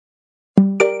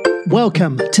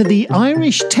Welcome to the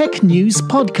Irish Tech News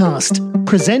Podcast,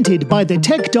 presented by the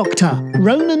Tech Doctor,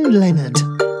 Ronan Leonard.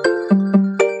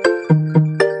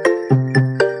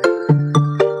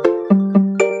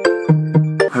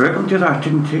 Welcome to the Irish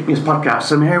Tech News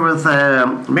Podcast. I'm here with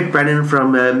Mick Brennan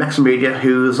from Maxim Media,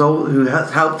 who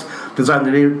has helped design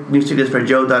the new studios for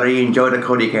joe.ie and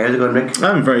joe.ie. How's it going, Mick?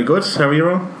 I'm very good. How are you,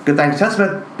 Ron? Good, thanks. Tell us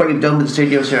about what you've done with the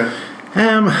studios here.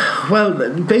 Well,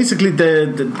 basically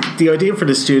the idea for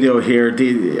the studio here,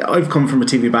 I've come from a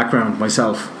TV background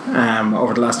myself.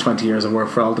 Over the last 20 years I've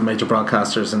worked for all the major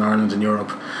broadcasters in Ireland and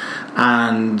Europe,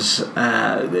 and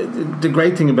the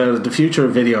great thing about it, the future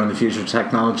of video and the future of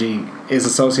technology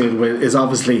is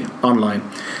obviously online.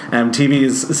 TV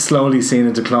is slowly seeing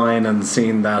a decline and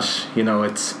seeing that, you know,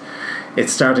 it's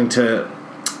starting to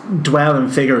dwell in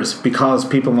figures because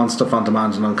people want stuff on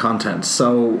demand and on content.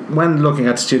 So when looking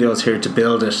at studios here to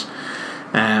build it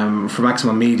for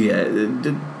Maximum Media,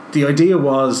 the idea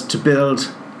was to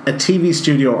build a TV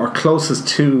studio, or closest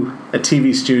to a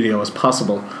TV studio as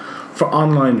possible, for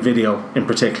online video in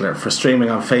particular, for streaming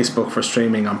on Facebook, for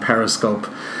streaming on Periscope.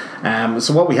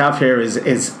 So what we have here is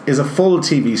a full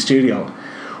TV studio,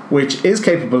 which is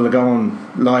capable of going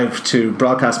live to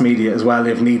broadcast media as well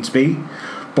if needs be.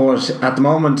 But at the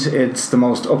moment, it's the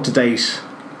most up-to-date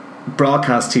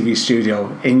broadcast TV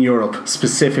studio in Europe,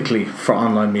 specifically for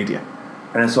online media.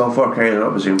 And it's all 4K,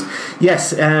 I presume?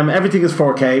 Yes, everything is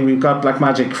 4K. We've got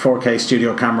Blackmagic 4K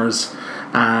studio cameras,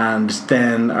 and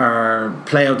then our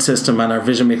playout system and our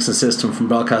vision mixing system from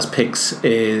Broadcast Pix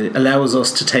allows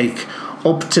us to take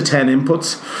up to 10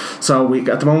 inputs. So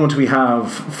at the moment we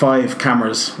have 5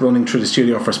 cameras running through the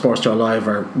studio for Sports Joe Live,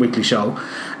 our weekly show.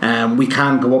 We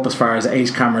can go up as far as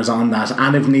 8 cameras on that,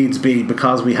 and if needs be,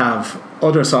 because we have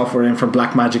other software in from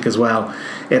Blackmagic as well,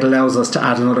 it allows us to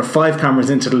add another 5 cameras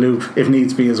into the loop if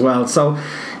needs be as well. So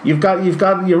you're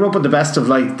up with the best of,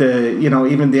 like, the, you know,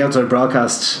 even the outside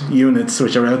broadcast units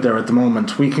which are out there at the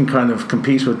moment. We can kind of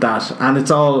compete with that, and it's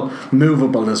all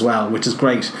movable as well, which is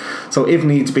great. So if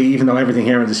needs be, even though everything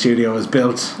here in the studio is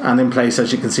built and in place,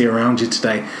 as you can see around you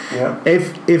today,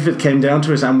 if it came down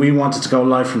to it and we wanted to go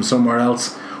live from somewhere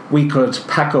else, we could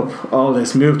pack up all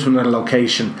this, move to another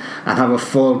location, and have a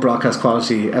full broadcast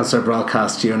quality outside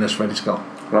broadcast unit ready to go.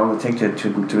 How long will it take to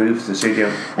move to the studio?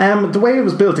 The way it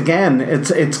was built, again,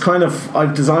 it's kind of,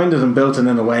 I've designed it and built it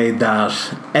in a way that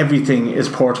everything is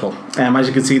portable. As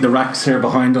you can see, the racks here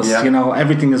behind us, you know,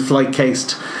 everything is flight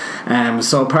cased.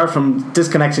 So apart from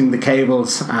disconnecting the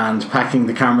cables and packing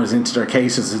the cameras into their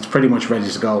cases, it's pretty much ready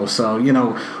to go. So, you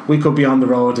know, we could be on the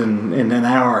road in an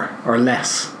hour or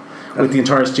less with the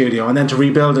entire studio, and then to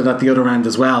rebuild it at the other end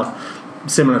as well,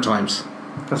 similar times.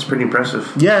 That's pretty impressive.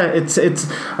 Yeah, it's.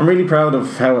 I'm really proud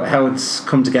of how it's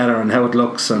come together and how it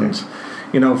looks, and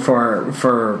you know,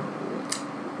 for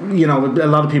you know, a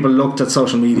lot of people looked at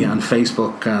social media and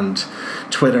Facebook and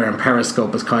Twitter and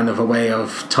Periscope as kind of a way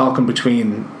of talking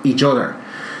between each other.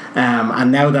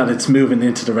 And now that it's moving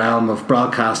into the realm of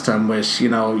broadcast, and with, you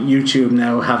know, YouTube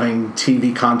now having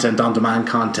TV content, on-demand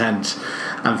content,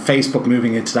 and Facebook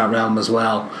moving into that realm as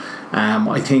well,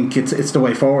 I think it's the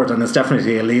way forward, and it's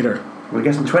definitely a leader. Well, I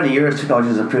guess in 20 years technology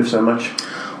has improved so much.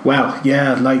 Well,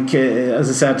 yeah, like as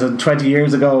I said, 20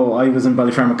 years ago I was in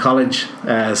Ballyfermot College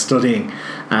studying,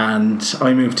 and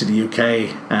I moved to the UK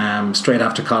straight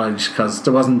after college because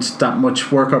there wasn't that much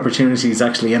work opportunities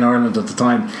actually in Ireland at the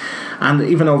time. And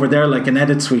even over there, like an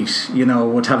edit suite, you know,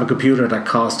 would have a computer that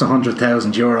cost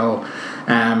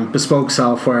 €100,000, bespoke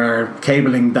software,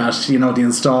 cabling that, you know, the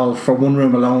install for one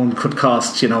room alone could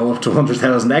cost, you know, up to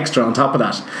 100,000 extra on top of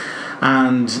that.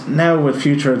 And now with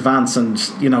future advance and,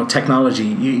 you know, technology,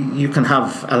 you can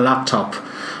have a laptop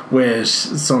with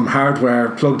some hardware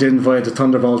plugged in via the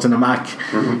Thunderbolt in a Mac,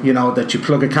 you know, that you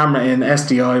plug a camera in,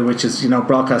 SDI, which is, you know,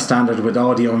 broadcast standard with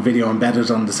audio and video embedded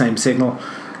on the same signal,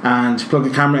 and plug a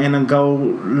camera in and go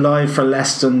live for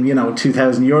less than, you know,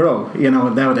 €2,000, you know,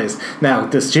 nowadays. Now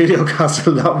the studio costs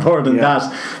a lot more than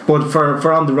that, but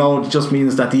for on the road, it just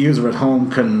means that the user at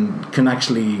home can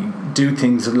actually do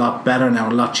things a lot better now,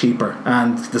 a lot cheaper,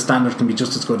 and the standard can be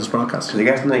just as good as broadcast. So I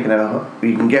guess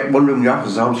you can get one room in the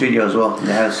office as a home studio as well in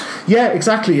the house. Yeah,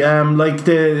 exactly. Like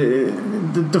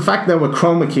the fact that with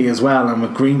chroma key as well, and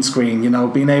with green screen, you know,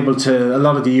 being able to, a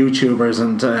lot of the YouTubers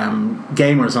and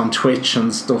gamers on Twitch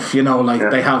and stuff, you know,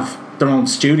 like they have their own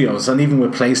studios, and even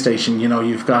with PlayStation, you know,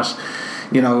 you've got,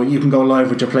 you know, you can go live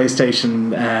with your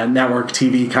PlayStation network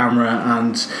TV camera,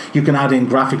 and you can add in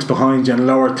graphics behind you and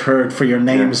lower third for your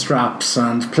name straps,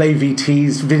 and play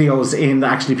VTs videos in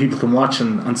that actually people can watch,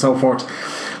 and so forth.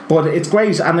 But it's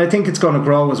great, and I think it's going to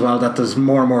grow as well, that there's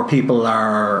more and more people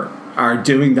are are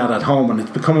doing that at home, and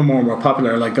it's becoming more and more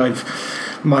popular. Like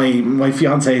my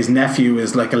fiance's nephew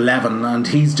is like 11 and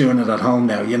he's doing it at home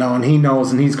now, and he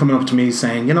knows, and he's coming up to me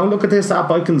saying, look at this app,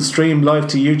 I can stream live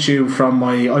to YouTube from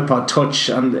my iPod Touch,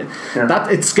 and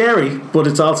that it's scary, but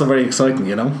it's also very exciting,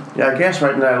 Yeah, I guess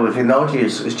right now with technology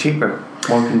is cheaper,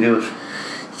 one can do it.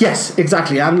 Yes,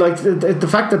 exactly, and like the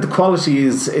fact that the quality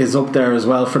is up there as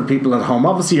well for people at home.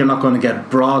 Obviously, you're not going to get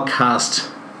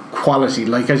broadcast quality,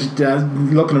 like as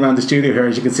looking around the studio here,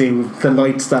 as you can see, the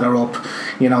lights that are up,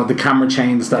 the camera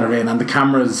chains that are in, and the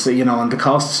cameras, and the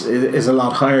cost is a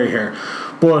lot higher here.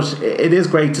 But it is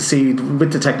great to see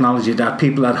with the technology that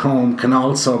people at home can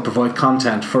also provide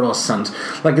content for us, and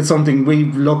like it's something we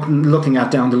looking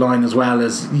at down the line as well,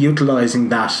 as utilising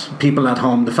that. People at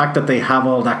home, the fact that they have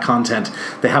all that content,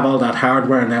 they have all that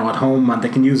hardware now at home, and they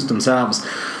can use it themselves.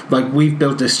 Like we've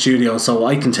built this studio so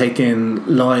I can take in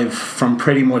live from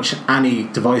pretty much any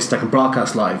device that can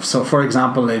broadcast live. So for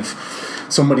example, if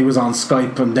somebody was on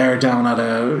Skype and they're down at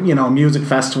a music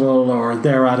festival, or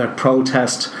they're at a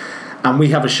protest, and we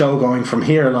have a show going from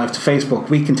here live to Facebook,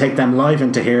 we can take them live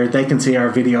into here. They can see our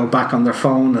video back on their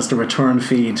phone as the return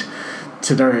feed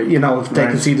to their, they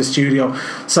can see the studio.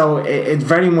 So it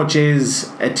very much is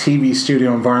a TV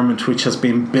studio environment which has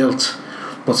been built,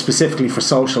 but specifically for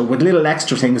social, with little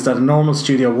extra things that a normal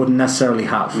studio wouldn't necessarily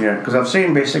have. Yeah, because I've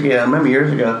seen basically, I remember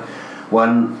years ago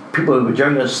when people were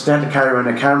journalists, they had to carry around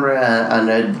a camera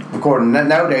and recording.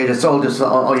 Nowadays it's all just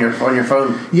on your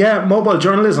phone. Yeah, mobile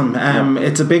journalism,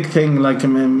 it's a big thing. Like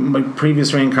in my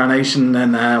previous reincarnation,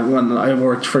 and when I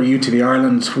worked for UTV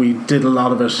Ireland, we did a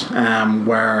lot of it,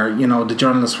 where the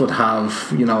journalists would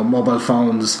have mobile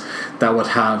phones that would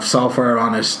have software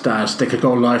on it that they could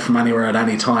go live from anywhere at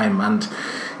any time. And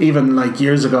even like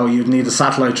years ago, you'd need a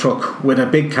satellite truck with a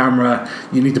big camera.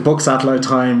 You need to book satellite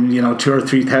time, 2,000 or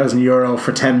 3,000 euro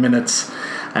for 10 minutes.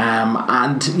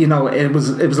 And it was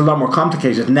a lot more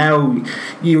complicated. Now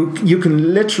you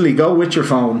can literally go with your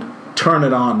phone, turn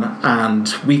it on,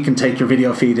 and we can take your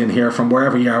video feed in here from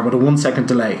wherever you are with a 1 second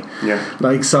delay. Yeah.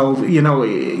 Like, so,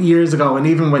 years ago, and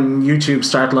even when YouTube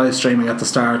started live streaming at the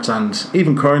start, and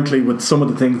even currently with some of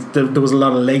the things, there was a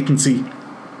lot of latency.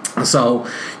 So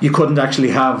you couldn't actually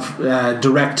have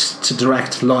direct to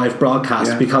direct live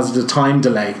broadcast because of the time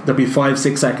delay. There'd be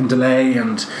 5-6 second delay,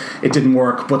 and it didn't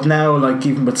work. But now, like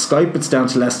even with Skype, it's down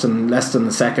to less than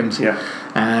a second.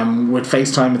 With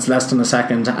FaceTime, it's less than a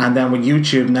second, and then with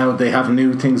YouTube now they have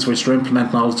new things which they're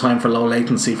implementing all the time for low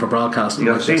latency for broadcasting.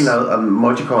 I've seen now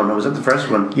Mojicon. I was at the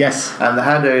first one. Yes, and they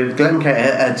had Glencoe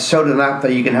had showed an app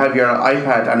that you can have your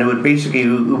iPad, and it would be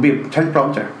a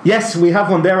teleprompter. Yes, we have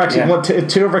one there actually.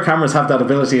 Two of our cameras have that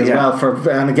ability as well.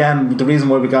 And again, the reason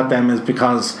why we got them is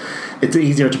because it's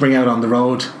easier to bring out on the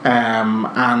road,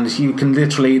 and you can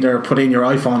literally either put in your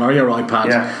iPhone or your iPad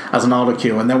as an auto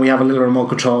cue, and then we have a little remote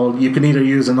control. You can either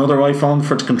use another iPhone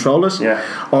to control it,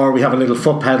 or we have a little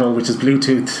foot pedal which is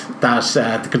Bluetooth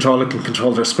that the controller can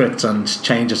control their script and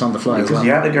change it on the fly as well.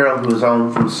 You had a girl who was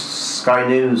on from Sky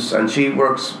News, and she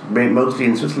works mostly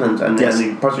in Switzerland, and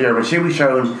but she was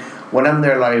showing, when I'm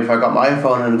there live, I got my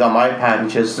iPhone and I got my iPad,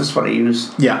 and she says, this is what I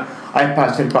use.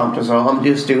 iPad's teleprompter, so I'm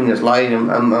just doing this live,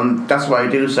 and that's what I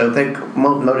do. So I think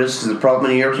most notice is a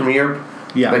problem in Europe. From Europe,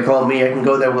 they call me, I can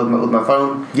go there with my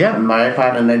phone and my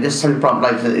iPad, and they just teleprompt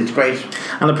live. It's great.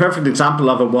 And a perfect example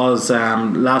of it was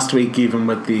last week, even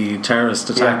with the terrorist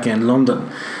attack in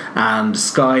London, and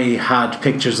Sky had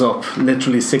pictures up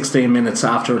literally 16 minutes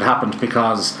after it happened,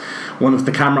 because one of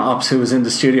the camera ops who was in the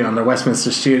studio, in their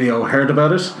Westminster studio, heard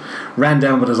about it, ran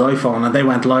down with his iPhone, and they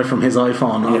went live from his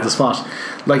iPhone on the spot.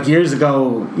 Like years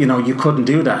ago, you couldn't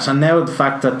do that, and now the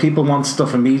fact that people want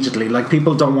stuff immediately, like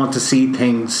people don't want to see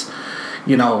things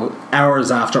hours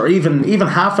after, or even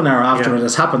half an hour after it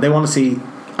has happened. They want to see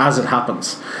as it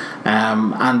happens.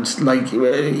 And like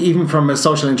even from a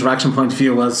social interaction point of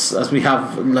view, as we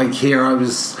have like here, I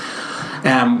was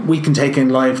we can take in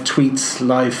live tweets,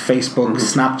 live Facebook,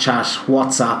 Snapchat,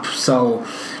 WhatsApp. So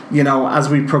as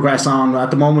we progress on,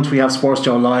 at the moment we have Sports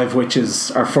Joe Live, which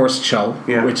is our first show,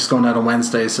 which is going out on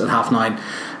Wednesdays at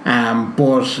 9:30.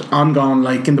 But ongoing,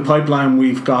 like in the pipeline,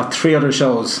 we've got 3 other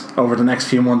shows over the next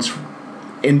few months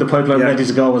in the pipeline ready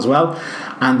to go as well,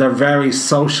 and they're very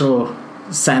social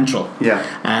central.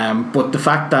 But the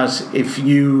fact that if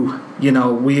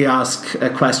we ask a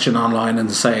question online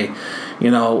and say,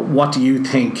 what do you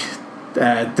think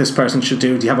this person should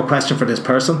do? Do you have a question for this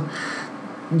person?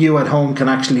 You at home can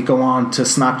actually go on to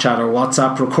Snapchat or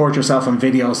WhatsApp, record yourself on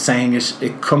video saying it.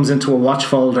 It comes into a watch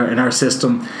folder in our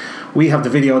system. We have the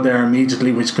video there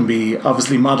immediately, which can be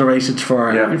obviously moderated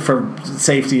for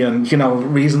safety and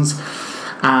reasons.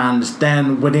 And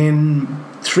then within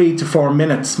 3 to 4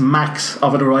 minutes max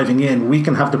of it arriving in, we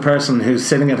can have the person who's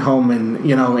sitting at home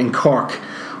in Cork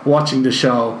watching the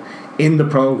show in the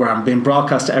programme being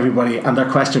broadcast to everybody, and their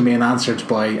question being answered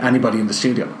by anybody in the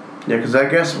studio. Yeah, because I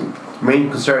guess the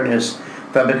main concern is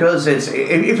that because it's,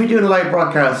 if you're doing a live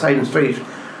broadcast outside in the street,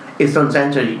 it's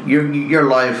uncensored, you're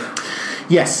live.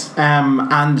 Yes,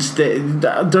 and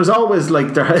there's always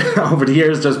over the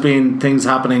years there's been things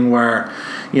happening where,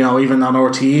 even on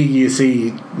RTE you see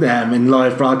in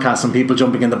live broadcasts and people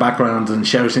jumping in the background and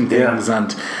shouting things,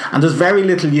 and there's very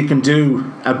little you can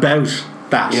do about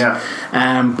that.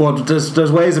 But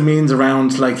there's ways and means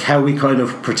around how we kind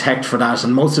of protect for that,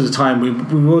 and most of the time we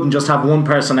wouldn't just have one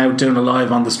person out doing a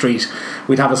live on the street.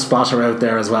 We'd have a spotter out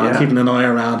there as well, keeping an eye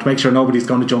around, make sure nobody's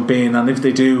going to jump in, and if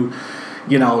they do,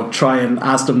 try and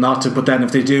ask them not to, but then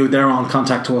if they do, they're on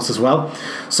contact to us as well.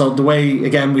 So the way,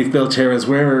 again, we've built here is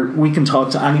where we can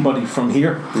talk to anybody from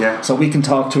here. So we can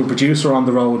talk to a producer on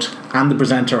the road and the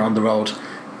presenter on the road,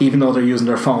 even though they're using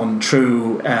their phone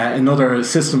through another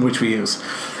system which we use.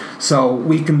 So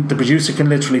the producer can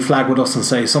literally flag with us and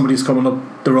say somebody's coming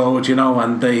up the road,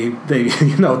 and they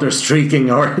they're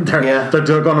streaking or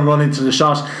they're going to run into the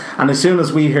shot, and as soon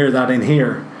as we hear that in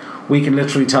here, we can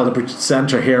literally tell the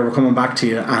presenter here, we're coming back to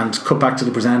you, and cut back to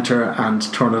the presenter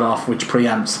and turn it off, which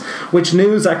preempts. Which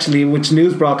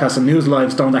news broadcasts and news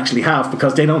lives don't actually have,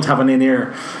 because they don't have an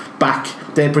in-ear back.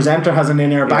 The presenter has an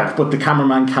in-ear back, but the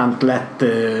cameraman can't let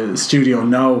the studio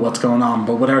know what's going on.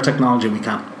 But with our technology, we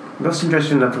can. That's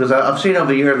interesting, because I've seen over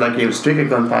the year you have streaker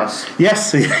going past.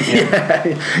 Yes,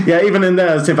 yeah. Even in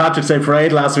the St. Patrick's Day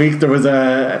parade last week, there was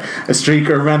a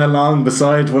streaker ran along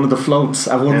beside one of the floats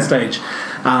at one stage,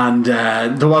 and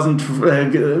there wasn't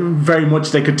very much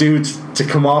they could do to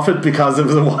come off it, because it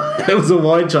was a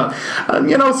wide shot.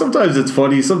 And sometimes it's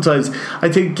funny. Sometimes I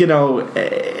think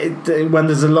when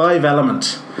there's a live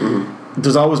element.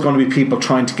 There's always going to be people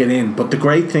trying to get in, but the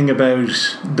great thing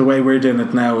about the way we're doing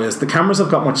it now is the cameras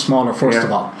have got much smaller, first of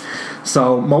all,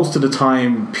 so most of the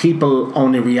time people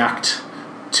only react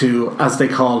to, as they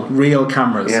call, real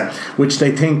cameras, which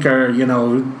they think are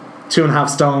 2.5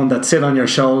 stone that sit on your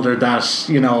shoulder, that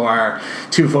are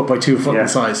 2 foot by 2 foot in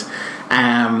size.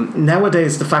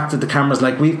 Nowadays, the fact that the cameras,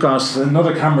 we've got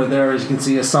another camera there, as you can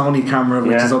see, a Sony camera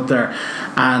which is up there,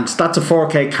 and that's a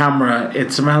 4K camera.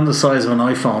 It's around the size of an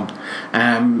iPhone.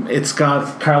 It's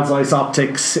got Carl Zeiss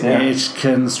optics. It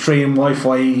can stream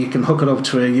Wi-Fi. You can hook it up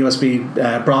to a USB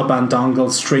broadband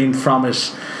dongle, stream from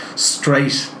it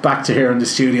straight back to here in the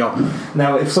studio.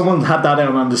 Now, if someone had that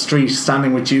out on the street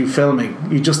standing with you filming,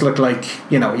 you just look like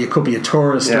you could be a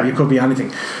tourist or you could be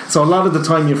anything. So a lot of the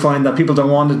time you find that people don't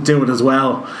want to do it as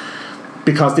well,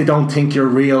 because they don't think you're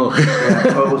real.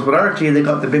 Well, with RTE, they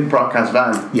got the big broadcast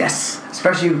van. Yes.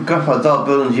 Especially you've got adult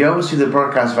buildings, you always see the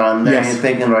broadcast van there, and you're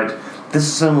thinking, right, this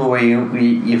is somewhere where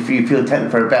you feel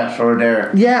tempted for a bet or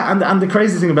there. Yeah, and the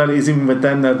crazy thing about it is, even with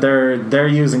them, that they're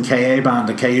using KA band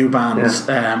and KU band,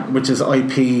 which is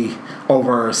IP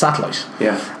over satellite.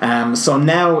 So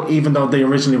now, even though they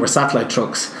originally were satellite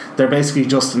trucks, they're basically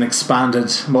just an expanded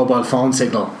mobile phone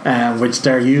signal, which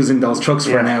they're using those trucks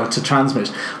for now to transmit.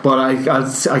 But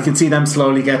I can see them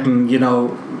slowly getting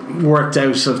worked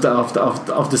out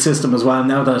of the system as well,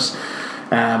 now that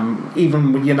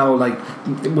even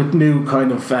with new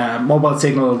kind of mobile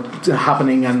signal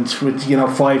happening, and with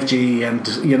 5G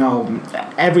and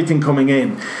everything coming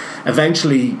in,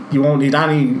 eventually you won't need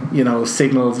any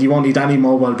signals, you won't need any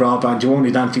mobile broadband, you won't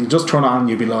need anything. Just turn on,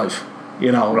 you'll be live.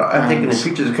 I think in the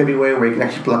future there could be a way where you can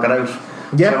actually block it out.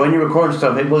 So when you record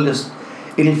stuff,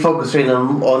 it'll focus in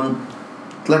on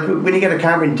when you get a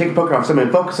camera and you take a picture of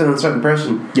someone, focusing on a certain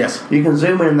person. Yes. You can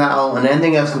zoom in and that all, and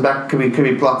anything else in the back could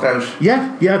be blocked out.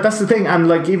 Yeah, that's the thing. And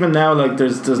even now,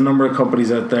 there's a number of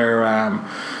companies out there.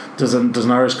 There's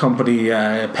an Irish company,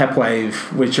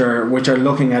 Pepwave, which are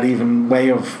looking at even way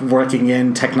of working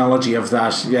in technology of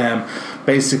that.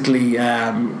 Basically,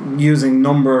 using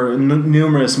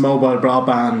numerous mobile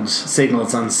broadband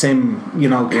signals and SIM,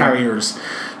 carriers,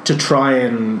 to try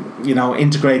and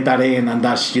integrate that in, and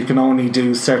that you can only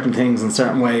do certain things in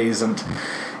certain ways, and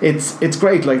it's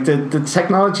great. The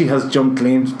technology has jumped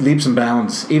leaps and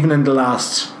bounds, even in the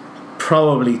last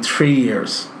probably 3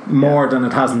 years, more than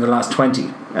it has in the last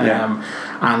 20.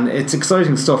 And it's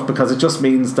exciting stuff, because it just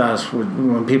means that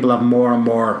when people have more and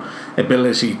more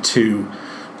ability to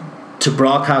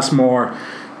broadcast more,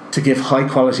 to give high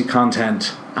quality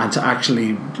content, and to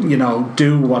actually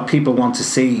do what people want to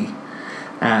see,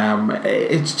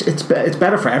 it's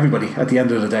better for everybody at the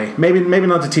end of the day. Maybe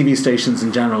not the TV stations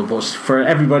in general, but for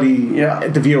everybody,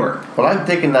 the viewer. Well, I'm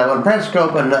thinking that when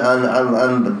Periscope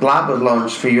and Blab was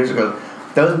launched a few years ago,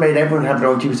 those made everyone have their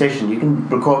own TV station. You can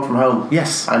record from home.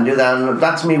 Yes. And do that. And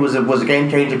that to me was a game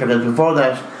changer, because before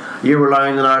that, you're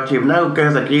relying on RTV. Now,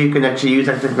 guys like you can actually use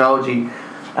that technology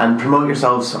and promote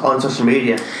yourselves on social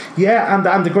media. Yeah,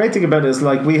 and the great thing about it is,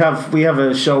 like, we have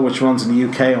a show which runs in the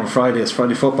UK on Friday. It's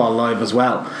Friday Football Live as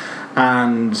well.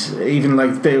 And even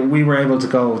like we were able to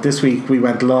go this week, we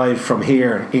went live from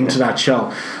here into that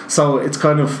show. So it's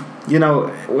kind of, you know,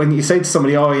 when you say to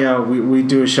somebody, oh yeah, we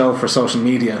do a show for social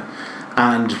media,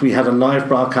 and we had a live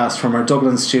broadcast from our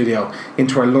Dublin studio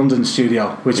into our London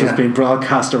studio, which has been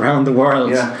broadcast around the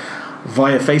world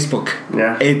via Facebook.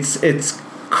 It's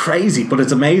crazy, but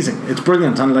it's amazing. It's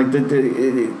brilliant. And like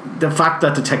the fact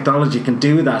that the technology can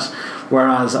do that,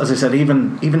 whereas, as I said,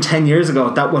 even 10 years ago,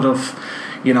 that would have,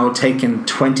 you know, taken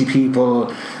 20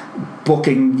 people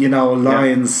booking, you know,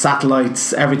 lines,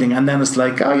 satellites, everything, and then it's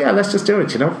like, oh yeah, let's just do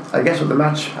it, you know. I guess with the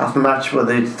match, after the match, with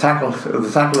the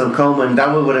tackle in Coleman,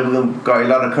 that would have got a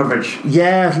lot of coverage.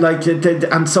 Yeah, like,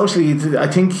 and socially, I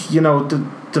think, you know,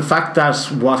 the fact that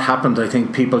what happened, I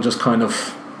think people just kind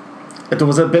of, there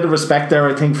was a bit of respect there,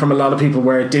 I think, from a lot of people,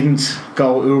 where it didn't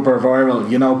go uber viral,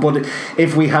 you know. But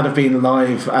if we had have been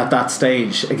live at that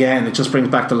stage, again, it just brings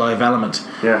back the live element.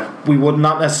 Yeah, we would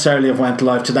not necessarily have went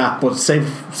live to that. But say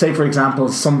for example,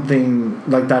 something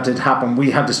like that did happen.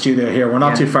 We had the studio here. We're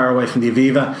not too far away from the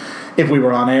Aviva. If we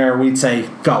were on air, we'd say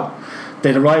go.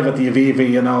 They'd arrive at the Aviva,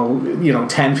 you know,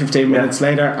 10-15 minutes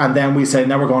later, and then we say,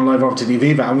 now we're going live over to the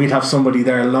Aviva, and we'd have somebody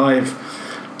there live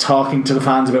talking to the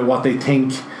fans about what they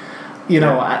think. You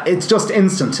know, it's just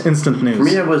instant news. For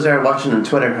me, I was there watching on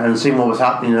Twitter and seeing what was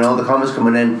happening and all the comments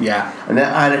coming in. Yeah. And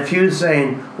then I had a few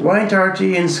saying, why aren't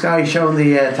RTE and Sky showing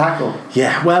the tackle?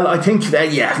 Yeah, well, I think,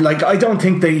 like, I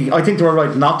think they were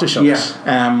right not to show it.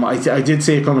 I did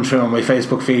see it coming through on my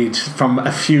Facebook feed from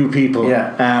a few people.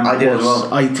 Yeah, I did as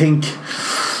well. I think,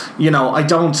 you know,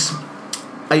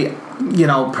 you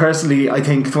know, personally, I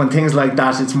think when things like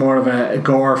that, it's more of a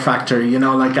gore factor, you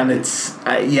know, like, and it's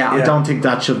I don't think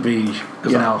that should be,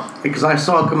 you know, because I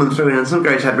saw it coming through, and some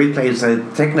guys had replays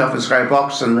taken off the Sky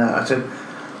box, and I said,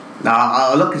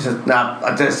 I look, it's a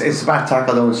bad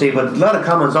tackle, I don't see, but a lot of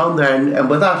comments on there, and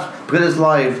with that, because it's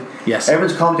live,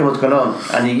 everyone's commenting what's going on,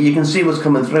 and you can see what's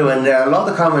coming through, and a lot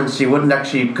of the comments you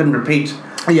couldn't repeat.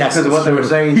 Yes, because of what they were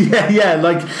saying.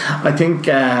 Like, I think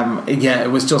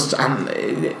it was just, and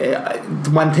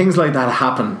when things like that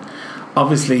happen,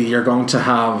 obviously you're going to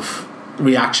have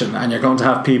reaction, and you're going to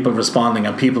have people responding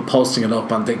and people posting it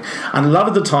up and things. And a lot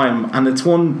of the time, and it's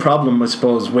one problem, I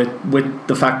suppose, with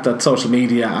the fact that social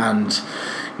media and,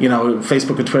 you know,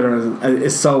 Facebook and Twitter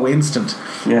is so instant.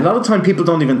 A lot of the time people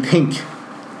don't even think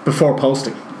before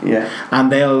posting.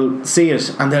 And they'll see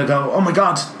it and they'll go, oh my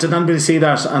god, did anybody see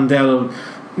that? And they'll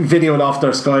video it off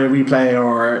their Sky replay,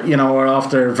 or, you know, or off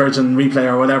their Virgin replay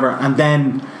or whatever, and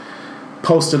then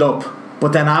post it up.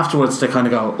 But then afterwards they kind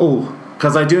of go, oh,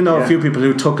 because I do know a few people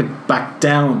who took it back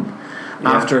down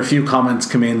after a few comments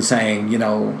come in saying, you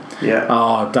know,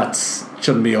 oh, that's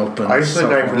shouldn't be up. I used to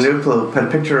guy from Liverpool put a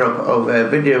picture up of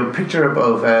a picture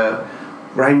of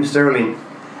Raheem Sterling,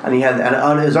 and he had, and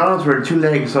on his arms were two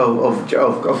legs of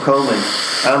Coleman,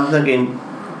 and I'm thinking,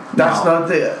 that's not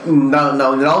the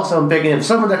no. And also I'm thinking, if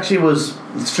someone actually was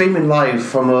streaming live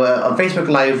from on Facebook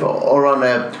Live or on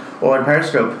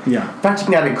Periscope,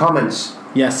 practically adding comments.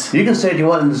 Yes, you can say what you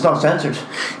want and it's not censored.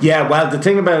 Yeah, well, the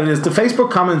thing about it is the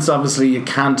Facebook comments, obviously you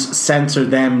can't censor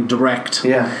them direct.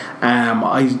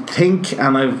 I think,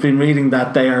 and I've been reading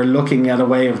that they are looking at a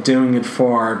way of doing it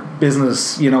for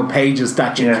business, you know, pages,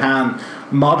 that you can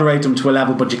moderate them to a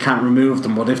level, but you can't remove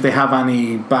them. But if they have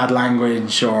any bad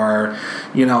language or,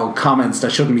 you know, comments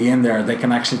that shouldn't be in there, they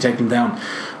can actually take them down.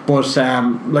 But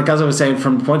like, as I was saying,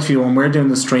 from the point of view when we're doing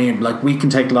the stream, like, we can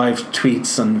take live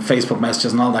tweets and Facebook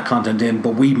messages and all that content in,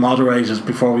 but we moderate it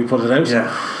before we put it out.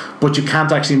 But you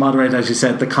can't actually moderate, as you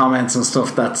said, the comments and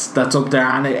stuff that's up there,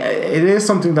 and it is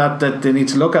something that they need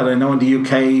to look at. I know in the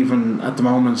UK, even at the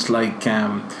moment, like,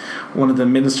 one of the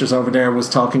ministers over there was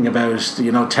talking about,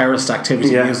 you know, terrorist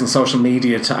activity using social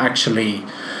media to actually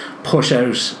push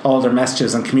out all their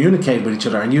messages and communicate with each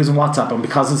other, and using WhatsApp, and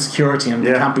because of security and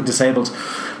they can't be disabled.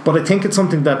 But I think it's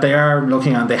something that they are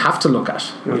looking at, they have to look at.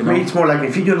 For me, it's more like,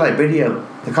 if you do live video,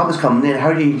 the comments coming in,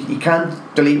 how do you can't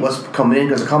delete what's coming in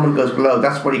because the comment goes below.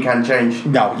 That's what you can't change.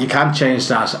 No, you can't change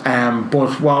that.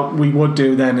 But what we would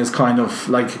do then is kind of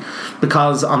like,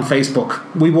 because on Facebook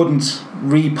we wouldn't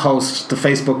repost the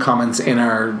Facebook comments in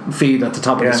our feed at the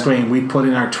top of the screen. We'd put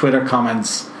in our Twitter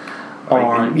comments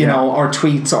or you know, or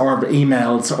tweets or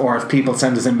emails, or if people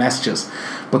send us in messages.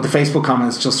 But the Facebook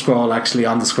comments just scroll actually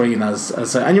on the screen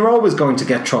and you're always going to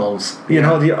get trolls. You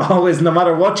know, you always, no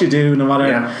matter what you do, no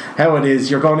matter how it is,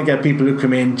 you're going to get people who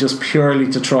come in just purely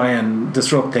to try and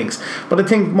disrupt things. But I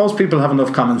think most people have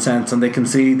enough common sense and they can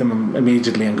see them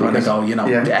immediately and kind of go, you know.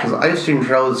 Because I've seen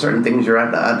trolls certain things. You're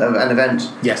at an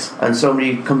event, and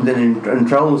somebody comes in and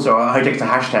trolls or hijacks a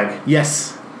hashtag.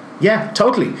 Yes. Yeah,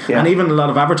 totally. And even a lot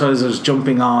of advertisers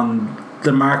jumping on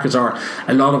the market, or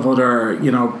a lot of other,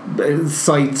 you know,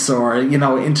 sites, or, you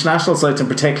know, international sites in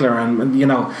particular, and you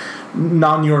know,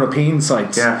 non-European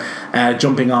sites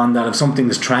jumping on that if something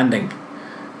is trending,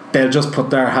 they'll just put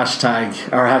their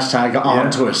hashtag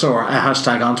onto it, or a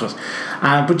hashtag onto it.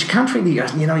 But you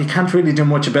can't really do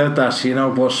much about that, you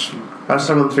know. But last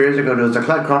 3 years ago, there was a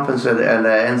cloud conference at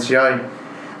NCI,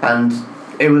 and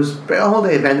it was a whole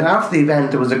day event. And after the event,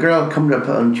 there was a girl coming up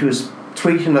and she was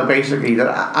tweeting that basically that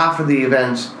after the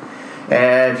event,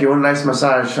 if you want a nice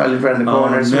massage, I live around the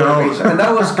corner. And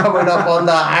that was coming up on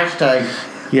that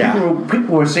hashtag. Yeah,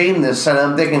 people were seeing this, and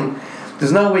I'm thinking,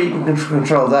 there's no way you can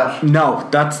control that. No,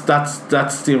 that's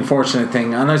the unfortunate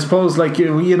thing. And I suppose, like,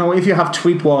 you know, if you have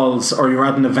tweet walls, or you're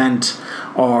at an event,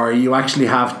 or you actually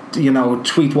have, you know,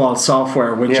 tweet wall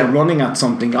software which you're running at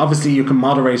something, obviously you can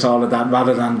moderate all of that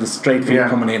rather than the straight feed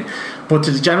coming in. But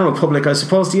to the general public, I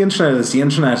suppose the internet is the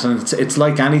internet, and it's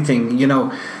like anything, you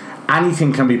know,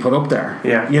 anything can be put up there,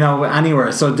 you know,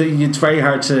 anywhere. So it's very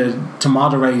hard to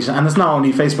moderate. And it's not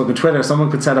only Facebook and Twitter.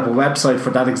 Someone could set up a website for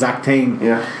that exact thing,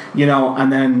 you know,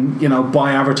 and then, you know,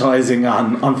 buy advertising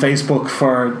on Facebook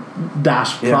for that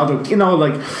product, you know,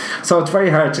 like, so it's very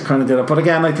hard to kind of do that. But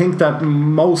again, I think that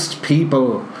most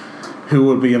people who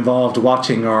will be involved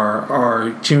watching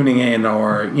or tuning in,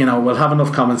 or, you know, will have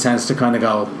enough common sense to kind of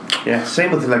go. Yeah,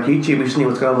 same with like YouTube. We've seen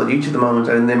what's going on with YouTube at the moment,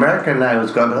 and in America now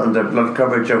has got under a lot of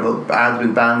coverage of ads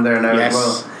been banned there now as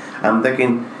well. I'm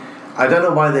thinking, I don't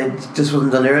know why this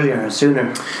wasn't done earlier or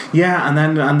sooner. Yeah, and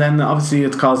then obviously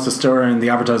it's caused a stir in the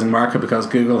advertising market, because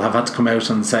Google have had to come out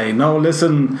and say, no,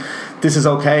 listen, this is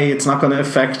okay, it's not going to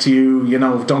affect you, you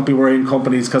know, don't be worrying,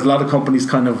 companies, because a lot of companies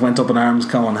kind of went up in arms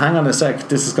going, hang on a sec,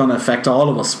 this is going to affect all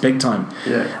of us big time.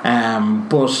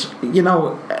 But, you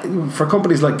know, for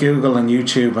companies like Google and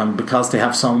YouTube, and because they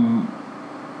have some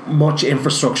much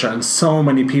infrastructure and so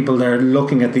many people there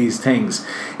looking at these things,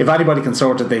 if anybody can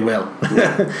sort it, they will.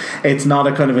 It's not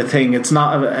a kind of a thing, it's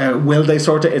not a will they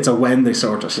sort it, it's a when they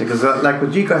sort it. Because like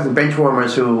with you guys, the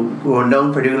benchwarmers who are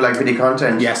known for doing like video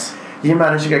content, you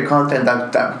manage to get content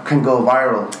that can go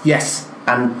viral.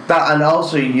 And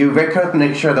also you very carefully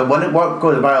make sure that what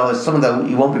goes viral is something that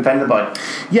you won't be offended by.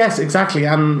 Yes, exactly.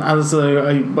 And as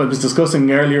I was discussing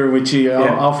earlier with you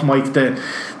off mic,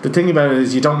 the thing about it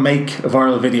is you don't make a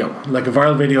viral video. Like, a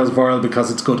viral video is viral because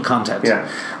it's good content.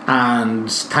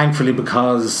 And thankfully,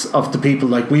 because of the people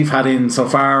like we've had in so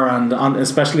far, and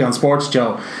especially on Sports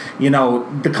Joe, you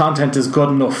know, the content is good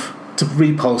enough to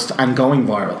repost and going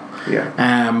viral.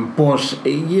 But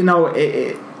you know,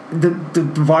 the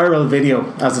viral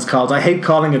video, as it's called, I hate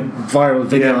calling it viral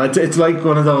video. It's like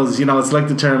one of those, you know, it's like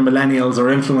the term millennials or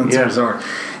influencers, or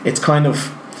it's kind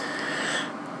of,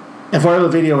 a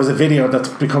viral video is a video that's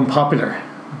become popular,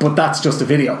 but that's just a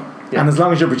video. And as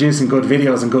long as you're producing good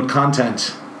videos and good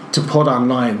content to put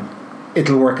online,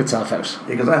 it'll work itself out.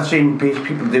 Because I've seen people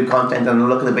do content and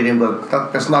look at the video and go,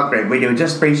 that's not great video.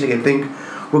 Just basically think,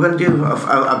 we're going to do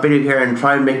a video here and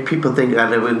try and make people think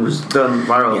that it was done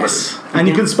viral. And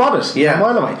you can spot it a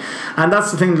mile away. And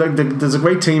that's the thing, like, there's a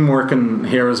great team working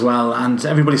here as well, and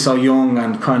everybody's so young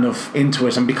and kind of into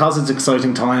it, and because it's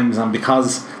exciting times, and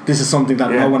because this is something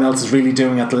that no one else is really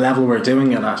doing at the level we're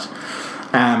doing it at.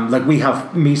 Like, we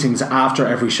have meetings after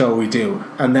every show we do,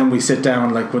 and then we sit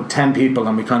down like with 10 people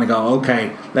and we kind of go,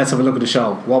 okay, let's have a look at the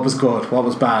show. What was good? What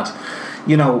was bad?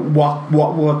 You know, what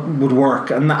would work?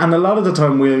 And a lot of the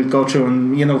time we'll go through,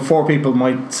 and, you know, 4 people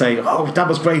might say, oh, that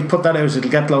was great, put that out,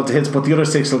 it'll get loads of hits, but the other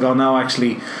 6 will go, no,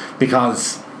 actually,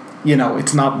 because, you know,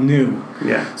 it's not new.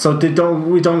 So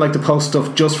we don't like to post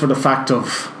stuff just for the fact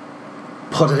of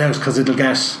put it out because it'll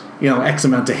get, you know, X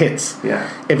amount of hits.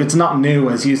 If it's not new,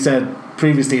 as you said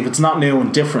previously, if it's not new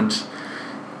and different,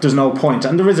 there's no point.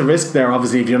 And there is a risk there,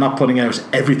 obviously, if you're not putting out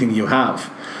everything you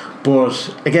have.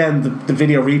 But again, the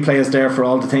video replay is there for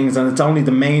all the things, and it's only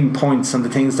the main points and the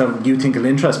things that you think will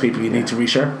interest people you need to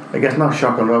reshare. I guess not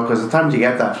shock and awe, because the times you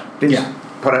get that,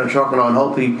 put out shock and awe, and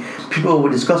hopefully people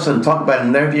will discuss it and talk about it.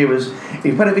 And their view is, if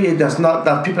you put a video that's not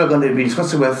that people are going to be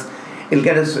discussing with, it'll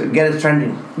get us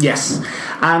trending. Yes,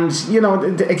 and, you know,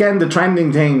 again, the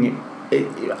trending thing,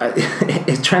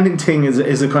 trending thing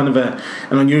is a kind of an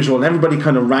unusual, and everybody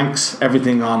kind of ranks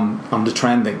everything on the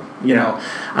trending, you know.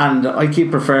 And I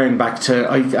keep referring back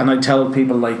to, I tell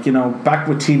people, like, you know, back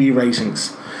with TV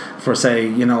ratings, for say,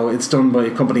 you know, it's done by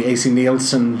a company, AC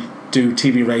Nielsen do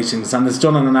TV ratings, and it's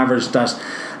done on an average that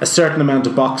a certain amount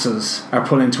of boxes are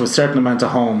put into a certain amount of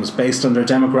homes based on their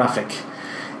demographic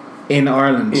in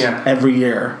Ireland every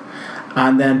year.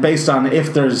 And then based on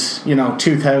if there's, you know,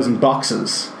 2,000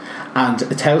 boxes and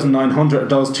 1,900 of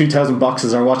those 2,000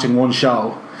 boxes are watching one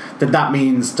show, then that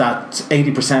means that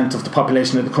 80% of the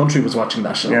population of the country was watching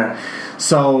that show. Yeah.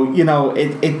 So, you know,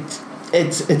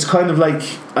 it's kind of like,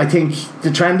 I think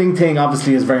the trending thing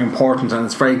obviously is very important, and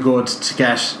it's very good to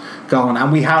get going.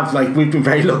 And we have, like, we've been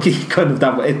very lucky kind of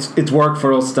that it's worked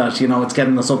for us, that, you know, it's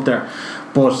getting us up there.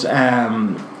 But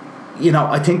you know,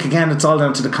 I think again it's all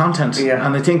down to the content,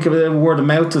 and I think word of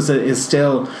mouth is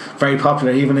still very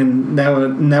popular. Even in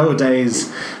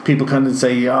nowadays, people kind of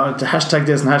say, oh, hashtag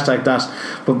this and hashtag that.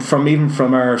 But from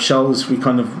our shows, we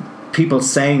kind of, people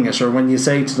saying it, or when you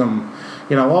say to them,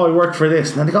 you know, oh, I worked for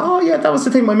this, and then they go, oh yeah, that was the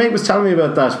thing, my mate was telling me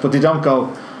about that. But they don't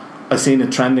go, I seen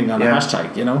it trending on a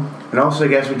hashtag, you know. And also, I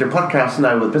guess with your podcast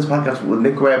now, with this podcast with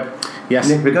Nick Webb,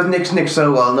 because Nick's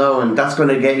so well known, that's going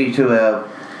to get you to a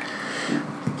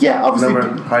obviously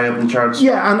number high up in charts.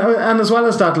 Yeah, and as well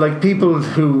as that, like, people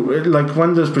who, like,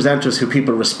 when there's presenters who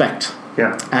people respect.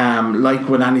 Like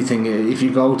with anything, if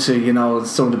you go to, you know,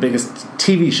 some of the biggest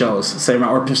TV shows, say,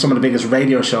 or some of the biggest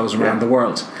radio shows around the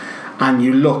world, and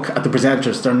you look at the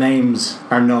presenters, their names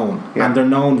are known, and they're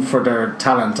known for their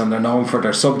talent, and they're known for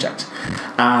their subject.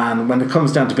 And when it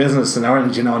comes down to business in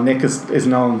Ireland, you know, Nick is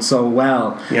known so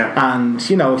well, and,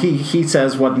 you know, he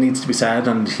says what needs to be said,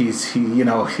 and he you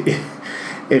know,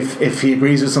 if he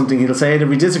agrees with something, he'll say it. If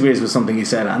he disagrees with something, he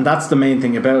said it. And that's the main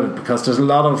thing about it, because there's a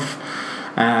lot of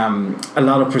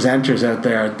presenters out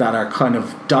there that are kind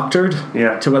of doctored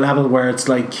to a level where it's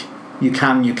like, you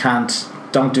can, you can't,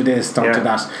 don't do this, don't do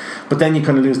that. But then you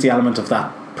kind of lose the element of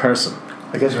that person.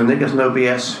 I guess when Nick has no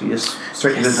BS, he is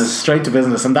straight to business. Straight to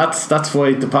business, and that's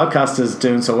why the podcast is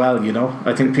doing so well, you know.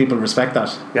 I think people respect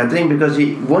that. Yeah, I think because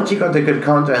once you got the good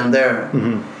content there,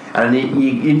 and you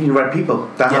need the right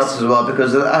people, that helps as well.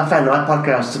 Because I find my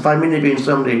podcast, if I'm interviewing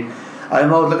somebody,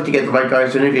 I'm always looking to get the right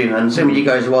guys to interview, and same with you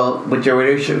guys as well, with your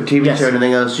radio show, TV show and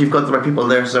anything else, you've got the right people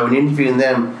there, so when you're interviewing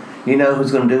them, you know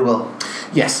who's going to do well.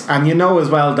 Yes, and you know as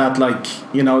well that, like,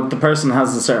 you know, the person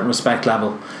has a certain respect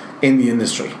level in the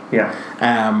industry.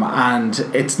 And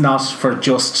it's not for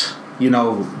just, you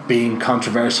know, being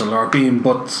controversial or being,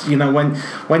 but, you know,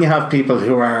 when you have people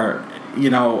who are, you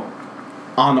know,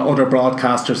 on other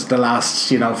broadcasters the last,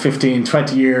 you know, 15,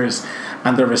 20 years,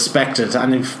 and they're respected,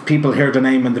 and if people hear the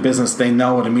name in the business, they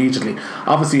know it immediately.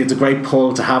 Obviously, it's a great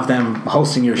pull to have them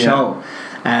hosting your show.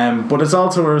 But it's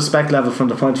also a respect level from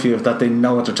the point of view of that they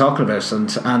know what they're talking about,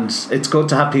 and it's good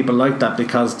to have people like that,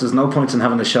 because there's no point in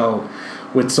having a show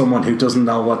with someone who doesn't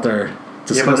know what they're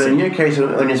discussing. Yeah, but in your case,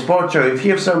 on your sports show, if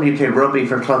you have somebody who played rugby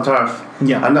for Clontarf,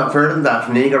 and not further than that,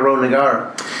 and then you got Ronan,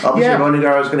 obviously Ronan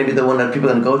is going to be the one that people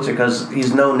are going to go to, because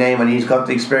he's no name and he's got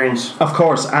the experience. Of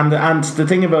course, and the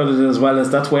thing about it as well is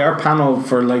that's why our panel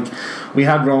for, like, we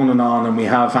had Ronan on, and we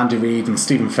have Andy Reid and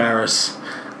Stephen Ferris.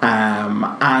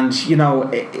 And, you know,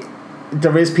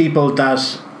 there is people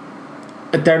that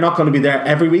they're not going to be there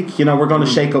every week. You know, we're going to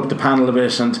shake up the panel a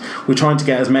bit, and we're trying to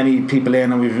get as many people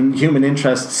in, and we've human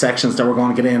interest sections that we're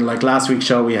going to get in. Like last week's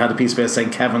show, we had a piece about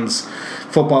St. Kevin's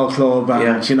football club,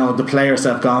 and you know, the players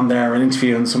that have gone there, and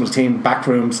interviewing some of the team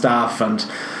backroom staff, and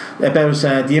about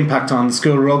the impact on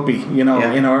school rugby, you know,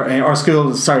 in our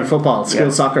school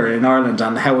soccer in Ireland,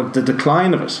 and how the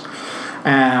decline of it.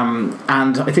 And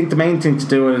I think the main thing to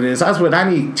do with it is, as with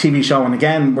any TV show, and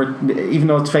again, even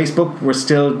though it's Facebook, we're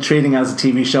still treating it as a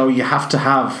TV show. You have to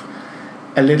have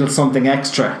a little something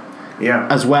extra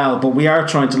as well. But we are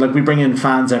trying to, like, we bring in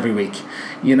fans every week.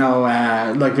 You know,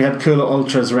 like we had Coola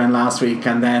Ultras around last week,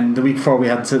 and then the week before we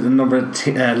had a number of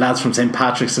lads from St.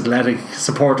 Patrick's Athletic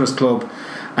Supporters Club.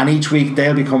 And each week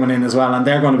they'll be coming in as well, and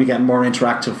they're going to be getting more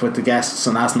interactive with the guests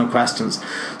and asking them questions.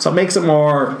 So it makes it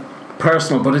more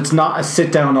personal, but it's not a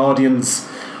sit-down audience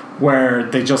where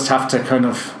they just have to kind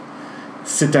of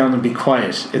sit down and be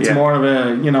quiet. It's more of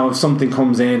a, you know, if something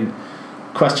comes in,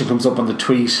 question comes up on the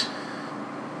tweet,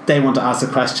 they want to ask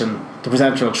a question, the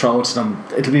presenter will throw it to them.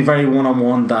 It'll be very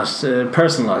one-on-one, that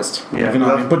personalised. You know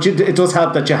what I mean? But it does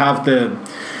help that you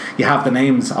have the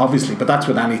names, obviously, but that's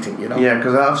with anything, you know. Yeah,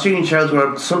 because I've seen shows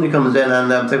where somebody comes in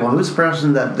and I'm thinking, well, who's the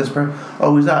person that this person?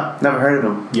 Oh, who's that? Never heard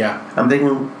of him. Yeah. I'm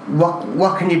thinking,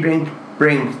 what can you bring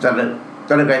that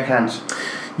a guy can't?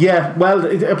 Yeah, well,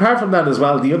 apart from that as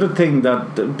well, the other thing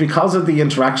that, because of the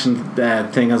interaction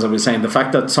thing, as I was saying, the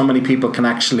fact that so many people can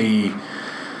actually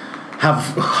have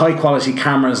high quality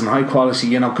cameras and high quality,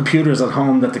 computers at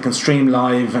home that they can stream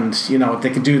live, and they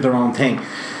can do their own thing.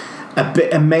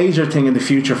 A major thing in the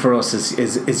future for us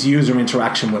is user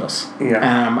interaction with us,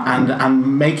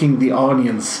 and making the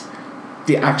audience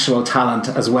the actual talent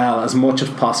as well, as much as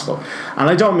possible. And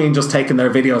I don't mean just taking their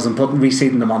videos and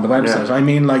reseeding them on the website. I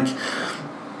mean, like,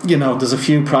 there's a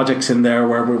few projects in there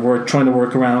where we're trying to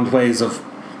work around ways of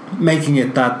making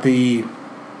it that the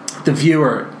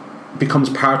viewer becomes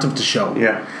part of the show,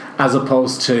 as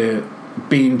opposed to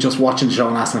being just watching the show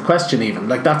and asking a question. Even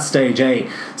like that's stage A.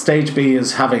 Stage B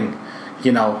is having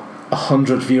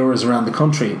 100 viewers around the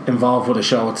country involved with a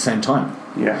show at the same time,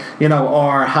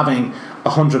 or having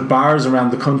 100 bars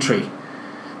around the country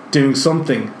doing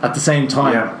something at the same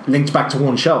time, linked back to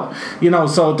one show.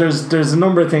 So there's a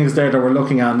number of things there that we're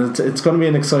looking at, and it's going to be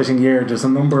an exciting year. There's a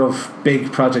number of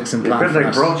big projects in plan.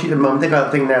 Like broadsheet at the moment, they got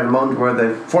a thing there at the moment where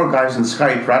the 4 guys in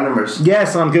Skype randomers.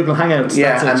 Yes, on Google Hangouts.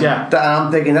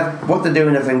 I'm thinking that what they're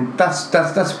doing, I think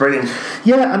that's brilliant.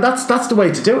 Yeah, and that's the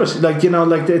way to do it. Like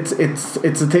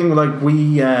it's a thing. Like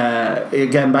we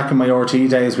again, back in my RTE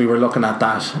days, we were looking at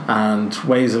that and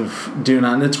ways of doing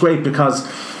that, and it's great because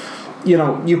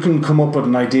you can come up with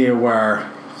an idea where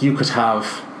you could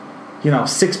have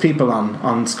 6 people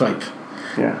on Skype,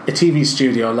 a TV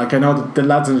studio. Like I know that the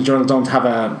lads in the journal don't have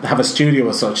a studio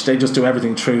as such, they just do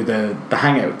everything through the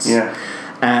Hangouts.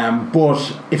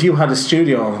 But if you had a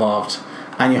studio involved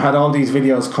and you had all these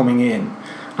videos coming in,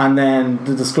 and then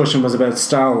the discussion was about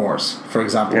Star Wars, for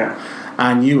example,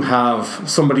 and you have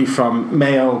somebody from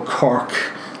Mayo, Cork,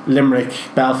 Limerick,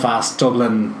 Belfast,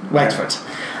 Dublin, Wexford,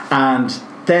 and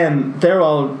then they're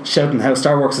all shouting how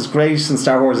Star Wars is great and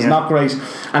Star Wars is not great,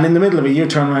 and in the middle of it you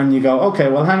turn around and you go,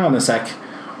 okay, well hang on a sec,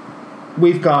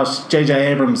 we've got J.J.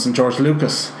 Abrams and George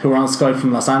Lucas who are on Skype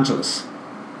from Los Angeles,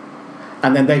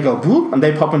 and then they go boop and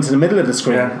they pop into the middle of the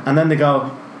screen, and then they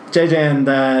go, JJ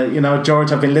and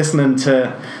George have been listening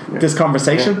to this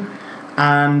conversation,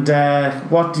 and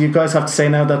what do you guys have to say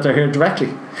now that they're here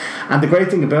directly? And the great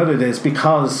thing about it is,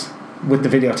 because with the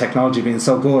video technology being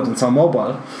so good and so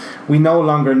mobile, we no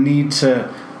longer need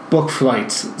to book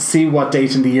flights, see what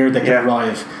date in the year they can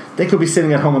arrive. They could be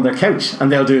sitting at home on their couch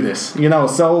and they'll do this,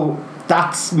 so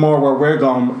that's more where we're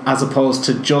going, as opposed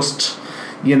to just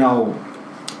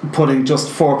putting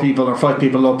just 4 people or 5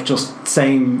 people up just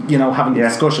saying, having the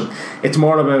discussion. It's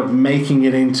more about making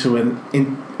it into an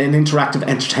interactive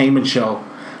entertainment show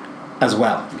as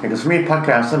well. Because for me,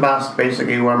 podcasts, I've asked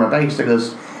basically where I'm based,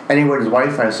 because anywhere there's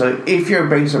Wi-Fi. So if you're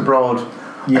based abroad,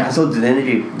 I can still do an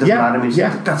interview. Doesn't matter to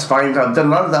me. That's fine. I've done a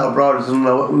lot of that abroad.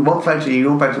 We won't fly to you, you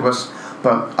won't fly to us,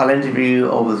 but I'll interview you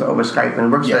over Skype, and it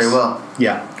works very well.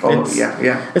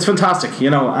 It's fantastic,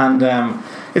 and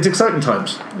it's exciting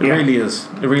times. It really is.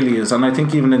 It really is. And I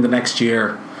think even in the next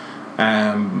year,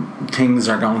 things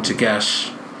are going to get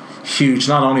huge,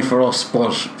 not only for us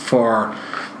but for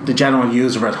the general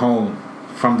user at home,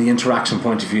 from the interaction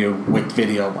point of view with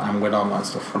video and with online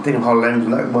stuff. I'm thinking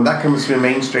HoloLens, when that comes to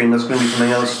mainstream, that's going to be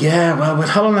something else. Yeah, well, with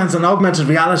HoloLens and augmented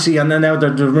reality, and then now there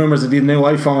are rumours of the new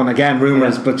iPhone, again,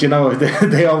 rumours, but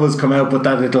they always come out, but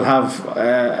that it'll have,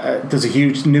 there's a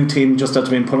huge new team just that's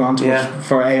been put onto it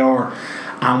for AR,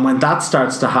 and when that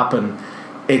starts to happen,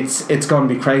 it's going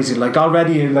to be crazy. Like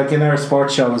already, like in our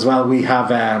sports show as well, we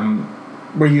have,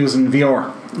 we're using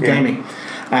VR gaming,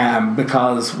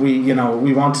 because we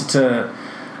wanted to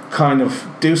kind of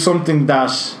do something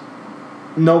that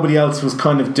nobody else was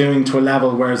kind of doing to a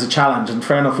level where it's a challenge. And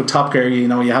fair enough, with Top Gear, you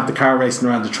have the car racing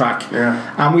around the track,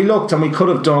 and we looked and we could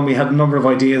have done, we had a number of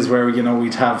ideas where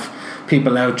we'd have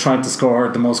people out trying to score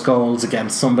the most goals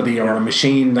against somebody, or a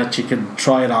machine that you could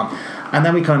try it on. And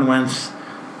then we kind of went,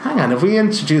 hang on, if we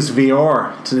introduce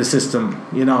VR to the system,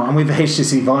 and we've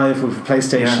HTC Vive, we've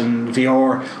PlayStation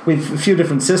VR, we've a few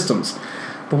different systems.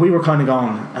 But we were kind of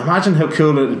going, imagine how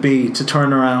cool it would be to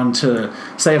turn around to,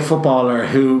 say, a footballer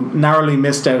who narrowly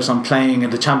missed out on playing in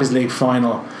the Champions League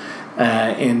final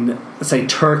in, say,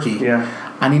 Turkey.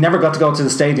 And he never got to go to the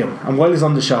stadium. And while he's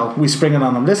on the show, we spring it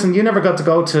on him. Listen, you never got to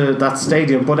go to that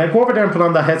stadium, but go over there and put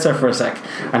on that headset for a sec.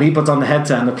 And he puts on the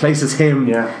headset and it places him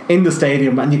in the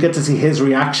stadium, and you get to see his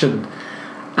reaction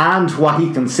and what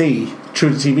he can see through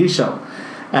the TV show.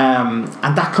 And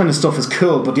that kind of stuff is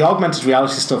cool, but the augmented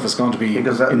reality stuff is going to be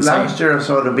insane. Last year I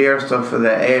saw the VR stuff for the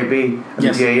AIB and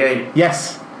the GAA.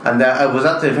 Yes. And I was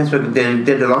at the Facebook, they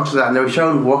did the launch of that, and they were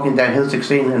showing walking down Hill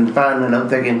 16 in Japan, and I'm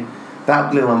thinking,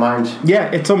 That blew my mind.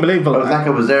 Yeah, it's unbelievable. Like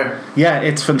it was there. Yeah,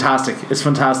 it's fantastic. It's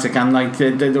fantastic, and like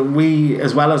we,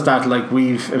 as well as that, like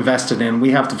we've invested in.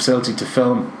 We have the facility to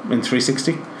film in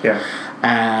 360. Yeah.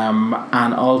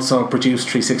 And also produce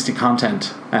 360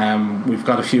 content. We've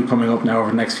got a few coming up now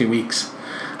over the next few weeks,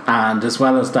 and as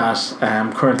well as that,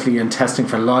 currently in testing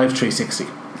for live 360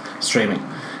 streaming.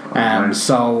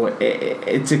 So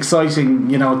it's exciting,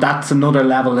 you know. That's another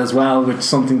level as well, which is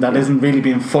something that isn't really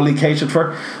being fully catered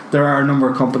for. There are a number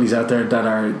of companies out there that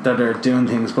are doing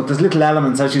things, but there's little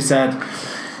elements, as you said,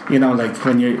 you know, like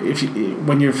when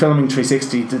you're filming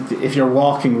 360, if you're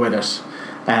walking with it,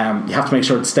 you have to make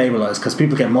sure it's stabilized, because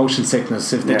people get motion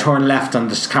sickness if they turn left and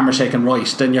the camera shaking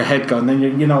right, then your head going, then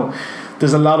you know.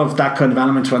 There's a lot of that kind of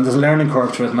element to it, and there's a learning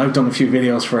curve to it, and I've done a few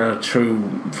videos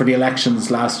for the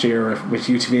elections last year with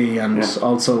UTV, and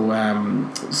also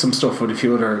some stuff with a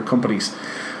few other companies.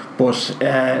 But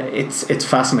it's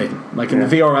fascinating. Like in the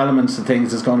VR elements and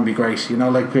things, is going to be great. You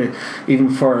know, like even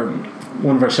for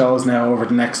one of our shows now over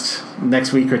the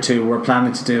next week or two, we're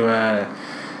planning to do a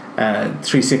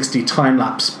 360 time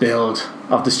lapse build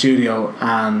of the studio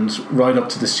and right up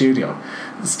to the studio.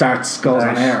 Goes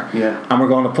on air, and we're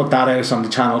going to put that out on the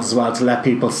channels as well to let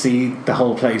people see the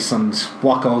whole place and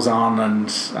what goes on and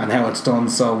how it's done.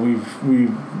 So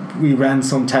we ran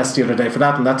some tests the other day for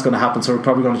that, and that's going to happen. So we're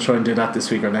probably going to try and do that this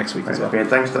week or next week as well. Okay,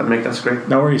 thanks for that, Mick. That's great.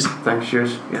 No worries. Thanks.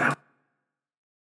 Cheers. Yeah.